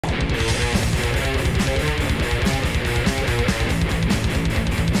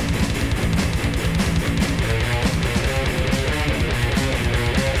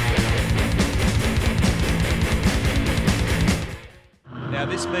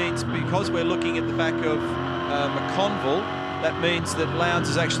means, because we're looking at the back of McConville, that means that Lowndes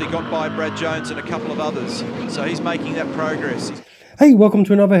has actually got by Brad Jones and a couple of others. So he's making that progress. Hey, welcome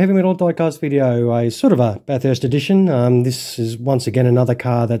to another Heavy Metal Diecast video, a sort of a Bathurst edition. This is once again another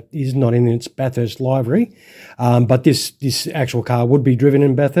car that is not in its Bathurst livery, but this actual car would be driven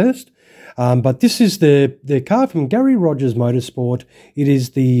in Bathurst. But this is the car from Garry Rogers Motorsport. It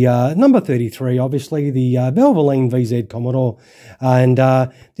is the number 33, obviously, the Valvoline VZ Commodore. And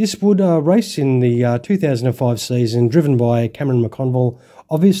this would race in the 2005 season, driven by Cameron McConville,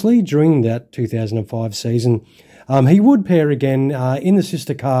 obviously, during that 2005 season. He would pair again in the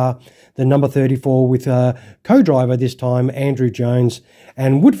sister car, the number 34, with co-driver this time, Andrew Jones,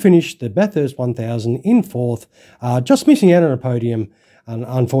 and would finish the Bathurst 1000 in fourth, just missing out on a podium,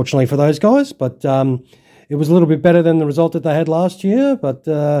 unfortunately for those guys. But it was a little bit better than the result that they had last year. But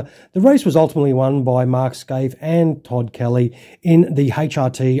the race was ultimately won by Mark Skaife and Todd Kelly in the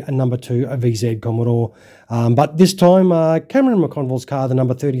HRT number 2 VZ Commodore. But this time, Cameron McConville's car, the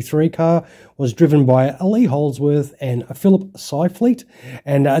number 33 car, was driven by Lee Holdsworth and Phillip Scifleet,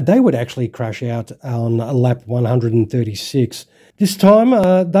 and they would actually crash out on lap 136. This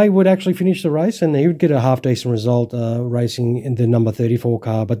time, they would actually finish the race, and he would get a half-decent result racing in the number 34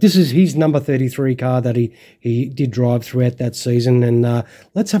 car. But this is his number 33 car that he did drive throughout that season, and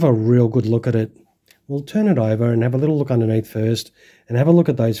let's have a real good look at it. We'll turn it over and have a little look underneath first, and have a look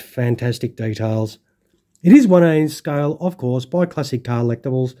at those fantastic details. It is 1/8 scale, of course, by Classic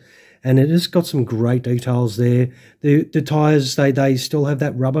Carlecatables, and it has got some great details there. The tyres, they still have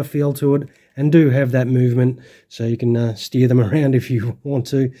that rubber feel to it and do have that movement, so you can steer them around if you want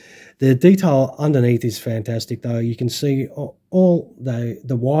to. The detail underneath is fantastic, though. You can see all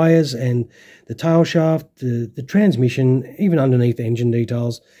the wires and the tail shaft, the transmission, even underneath the engine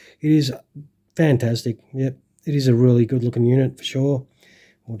details. It is fantastic. Yep, it is a really good-looking unit for sure.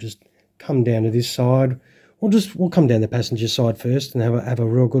 We'll just come down to this side. We'll come down the passenger side first and have a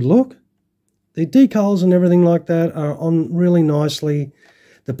real good look. The decals and everything like that are on really nicely.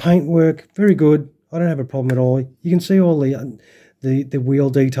 The paintwork, very good. I don't have a problem at all. You can see all the wheel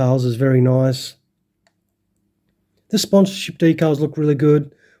details is very nice. The sponsorship decals look really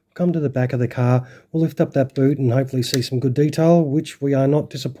good. Come to the back of the car. We'll lift up that boot and hopefully see some good detail, which we are not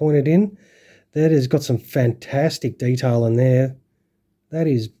disappointed in. That has got some fantastic detail in there. That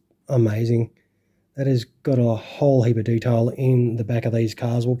is amazing. That has got a whole heap of detail in the back of these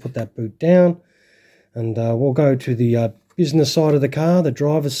cars. We'll put that boot down, and we'll go to the business side of the car, the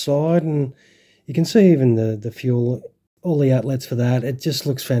driver's side, and you can see even the fuel, all the outlets for that. It just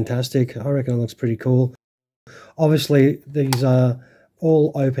looks fantastic. I reckon it looks pretty cool. Obviously, these are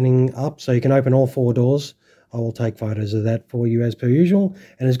all opening up, so you can open all 4 doors. I will take photos of that for you as per usual.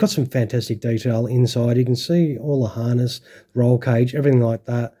 And it's got some fantastic detail inside. You can see all the harness, roll cage, everything like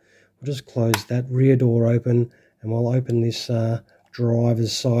that. We'll just close that rear door open, and we'll open this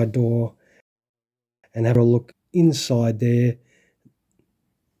driver's side door and have a look inside there.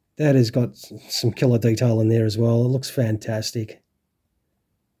 That has got some killer detail in there as well. It looks fantastic.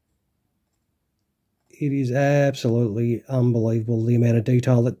 It is absolutely unbelievable, the amount of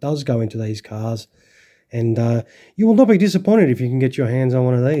detail that does go into these cars. And you will not be disappointed if you can get your hands on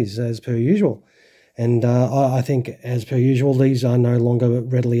one of these, as per usual. And I think, as per usual, these are no longer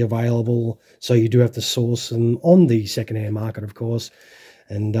readily available, so you do have to source them on the second-hand market, of course.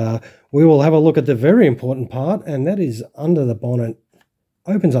 And we will have a look at the very important part, and that is under the bonnet.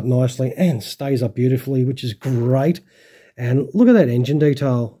 Opens up nicely and stays up beautifully, which is great. And look at that engine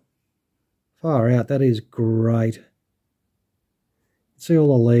detail. Far out, that is great. See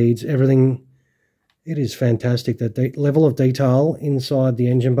all the leads, everything. It is fantastic, the level of detail inside the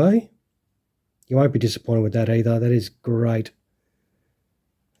engine bay. You won't be disappointed with that either. That is great.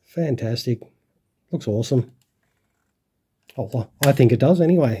 Fantastic. Looks awesome. Oh, I think it does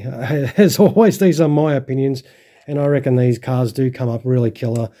anyway. As always, these are my opinions, and I reckon these cars do come up really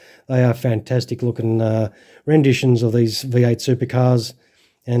killer. They are fantastic looking renditions of these V8 supercars,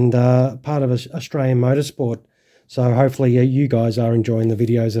 and part of Australian motorsport. So hopefully you guys are enjoying the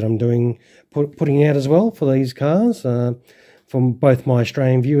videos that I'm doing, putting out as well for these cars, from both my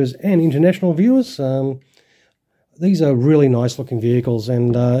Australian viewers and international viewers. These are really nice looking vehicles,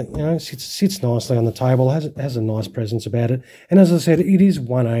 and you know, sits nicely on the table, has a nice presence about it. And as I said, it is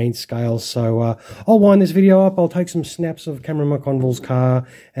 1/8 scale, so I'll wind this video up. I'll take some snaps of Cameron McConville's car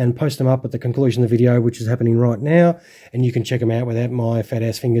and post them up at the conclusion of the video, which is happening right now, and you can check them out without my fat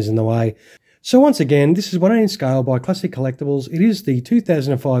ass fingers in the way. So once again, this is 1/8 scale by Classic Carlecatables. It is the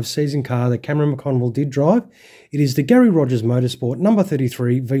 2005 season car that Cameron McConville did drive. It is the Garry Rogers Motorsport number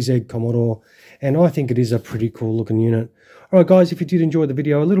 33 VZ Commodore, and I think it is a pretty cool looking unit. Alright guys, if you did enjoy the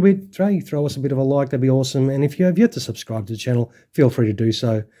video a little bit, throw us a bit of a like, that'd be awesome. And if you have yet to subscribe to the channel, feel free to do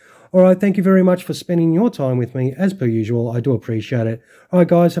so. Alright, thank you very much for spending your time with me, as per usual. I do appreciate it. Alright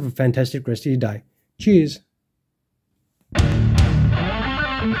guys, have a fantastic rest of your day. Cheers.